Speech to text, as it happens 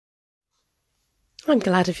I'm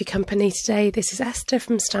glad of your company today. This is Esther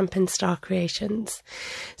from Stampin Star Creations.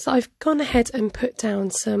 So I've gone ahead and put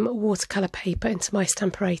down some watercolour paper into my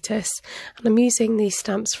Stamparatus, and I'm using these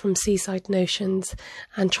stamps from Seaside Notions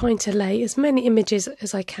and trying to lay as many images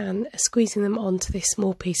as I can, squeezing them onto this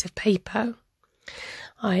small piece of paper.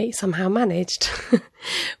 I somehow managed.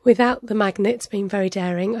 Without the magnets, being very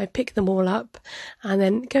daring, I picked them all up and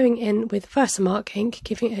then going in with Versamark ink,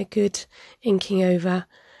 giving it a good inking over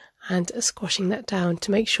and squashing that down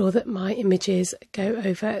to make sure that my images go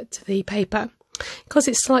over to the paper. Because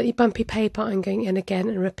it's slightly bumpy paper, I'm going in again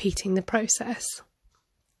and repeating the process.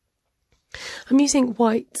 I'm using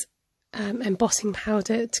white embossing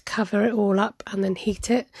powder to cover it all up and then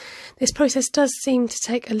heat it. This process does seem to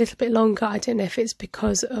take a little bit longer. I don't know if it's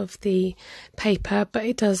because of the paper, but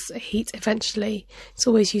it does heat eventually. It's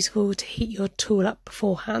always useful to heat your tool up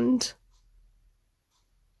beforehand.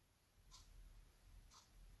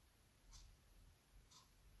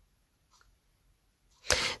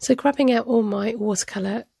 So grabbing out all my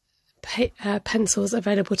watercolour pencils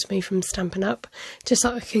available to me from Stampin Up, just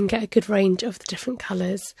so I can get a good range of the different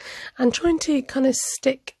colours, and trying to kind of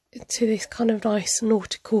stick to this kind of nice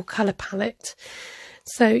nautical colour palette.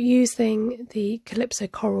 So using the Calypso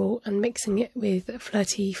Coral and mixing it with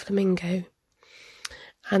Flirty Flamingo.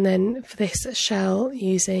 And then for this shell,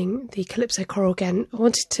 using the Calypso Coral again, I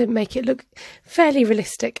wanted to make it look fairly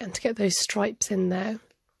realistic and to get those stripes in there.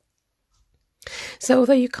 So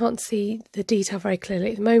although you can't see the detail very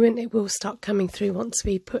clearly at the moment, it will start coming through once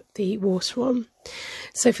we put the water on.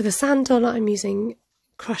 So for the sand dollar, I'm using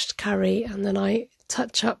crushed curry, and then I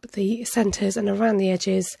touch up the centres and around the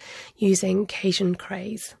edges using Cajun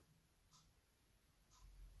craze.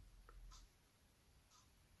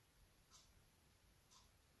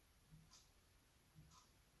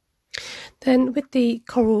 Then with the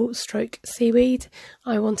coral stroke seaweed,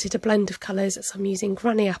 I wanted a blend of colours, so I'm using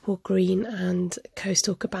Granny Apple Green and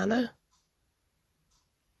Coastal Cabana.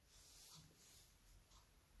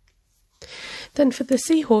 Then for the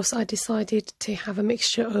seahorse, I decided to have a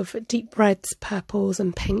mixture of deep reds, purples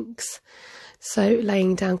and pinks. So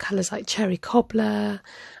laying down colours like cherry cobbler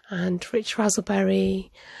and rich razzleberry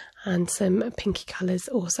and some pinky colours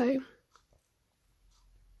also.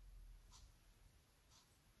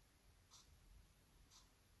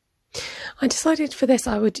 I decided for this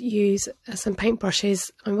I would use some paintbrushes.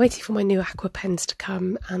 I'm waiting for my new aqua pens to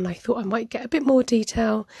come, and I thought I might get a bit more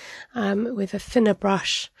detail with a thinner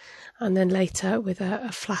brush, and then later with a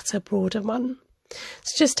flatter, broader one.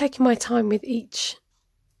 So just taking my time with each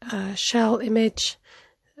shell image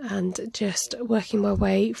and just working my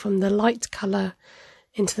way from the light colour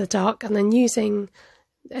into the dark, and then using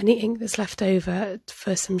any ink that's left over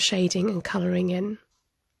for some shading and colouring in.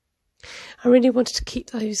 I really wanted to keep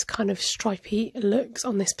those kind of stripy looks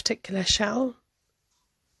on this particular shell.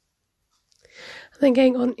 And then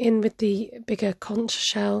going on in with the bigger conch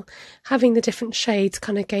shell, having the different shades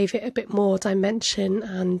kind of gave it a bit more dimension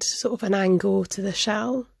and sort of an angle to the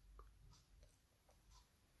shell.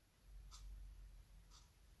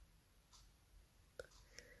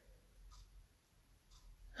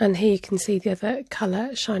 And here you can see the other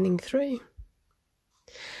colour shining through.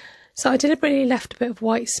 So I deliberately left a bit of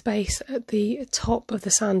white space at the top of the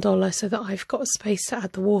sand dollar so that I've got a space to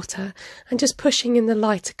add the water, and just pushing in the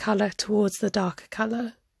lighter colour towards the darker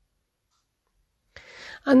colour.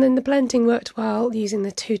 And then the blending worked well using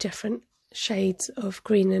the two different shades of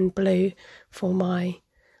green and blue for my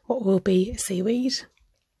what will be seaweed.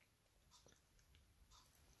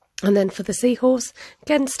 And then for the seahorse,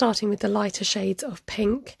 again starting with the lighter shades of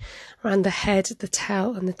pink around the head, the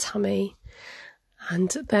tail and the tummy,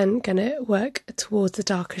 and then going to work towards the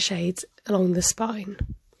darker shades along the spine.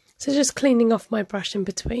 So just cleaning off my brush in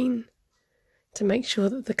between to make sure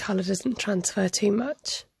that the colour doesn't transfer too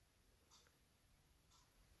much.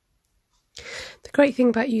 The great thing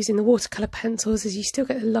about using the watercolour pencils is you still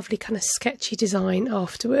get a lovely kind of sketchy design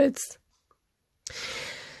afterwards.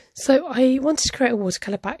 So I wanted to create a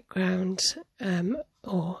watercolour background,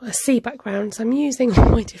 or a sea background, so I'm using all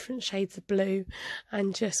my different shades of blue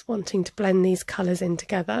and just wanting to blend these colours in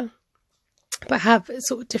together, but have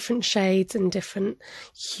sort of different shades and different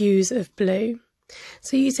hues of blue.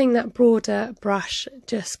 So using that broader brush,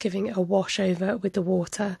 just giving it a wash over with the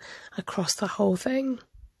water across the whole thing.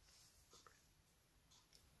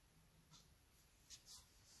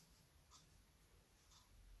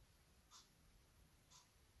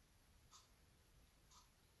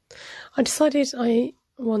 I decided I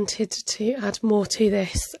wanted to add more to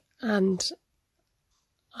this, and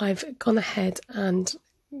I've gone ahead and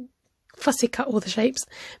fussy cut all the shapes,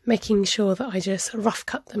 making sure that I just rough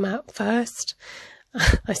cut them out first,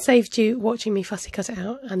 I saved you watching me fussy cut it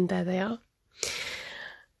out, and there they are.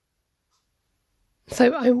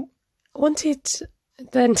 So I wanted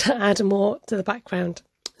then to add more to the background.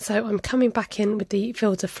 So I'm coming back in with the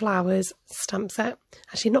Fields of Flowers stamp set.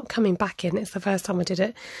 Actually, not coming back in, it's the first time I did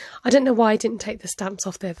it. I don't know why I didn't take the stamps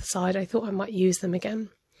off the other side. I thought I might use them again.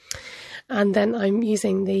 And then I'm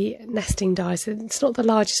using the nesting dies. It's not the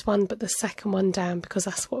largest one, but the second one down, because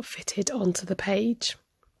that's what fitted onto the page.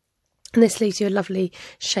 And this leaves you a lovely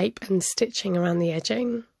shape and stitching around the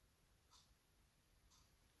edging.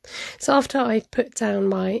 So after I put down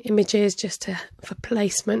my images just for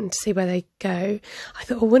placement and to see where they go, I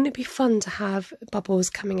thought, well, wouldn't it be fun to have bubbles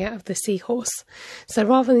coming out of the seahorse? So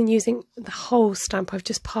rather than using the whole stamp, I've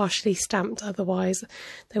just partially stamped, otherwise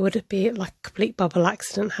there would be like a complete bubble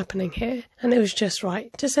accident happening here. And it was just right,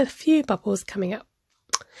 just a few bubbles coming up.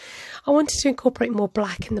 I wanted to incorporate more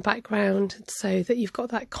black in the background so that you've got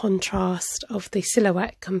that contrast of the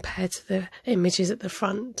silhouette compared to the images at the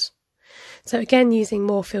front. So again, using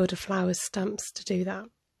more Field of Flowers stamps to do that.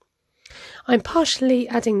 I'm partially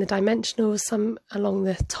adding the dimensionals, some along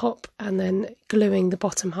the top, and then gluing the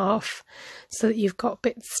bottom half so that you've got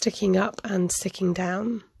bits sticking up and sticking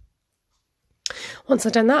down. Once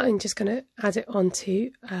I've done that, I'm just going to add it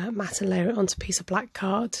onto matte and layer it onto a piece of black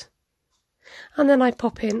card. And then I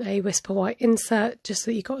pop in a Whisper White insert just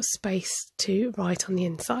so that you've got space to write on the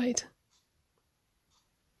inside.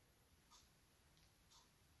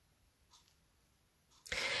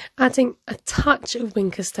 Adding a touch of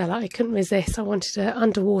Wink of Stella, I couldn't resist. I wanted an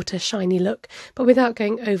underwater shiny look, but without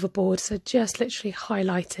going overboard, so just literally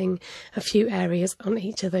highlighting a few areas on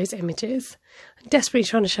each of those images. I'm desperately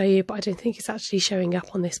trying to show you, but I don't think it's actually showing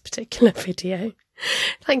up on this particular video.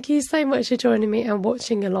 Thank you so much for joining me and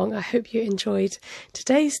watching along. I hope you enjoyed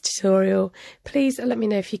today's tutorial. Please let me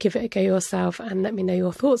know if you give it a go yourself, and let me know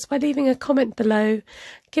your thoughts by leaving a comment below.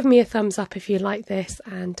 Give me a thumbs up if you like this,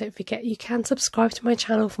 and don't forget you can subscribe to my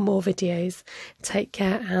channel for more videos. Take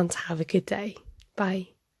care and have a good day. Bye.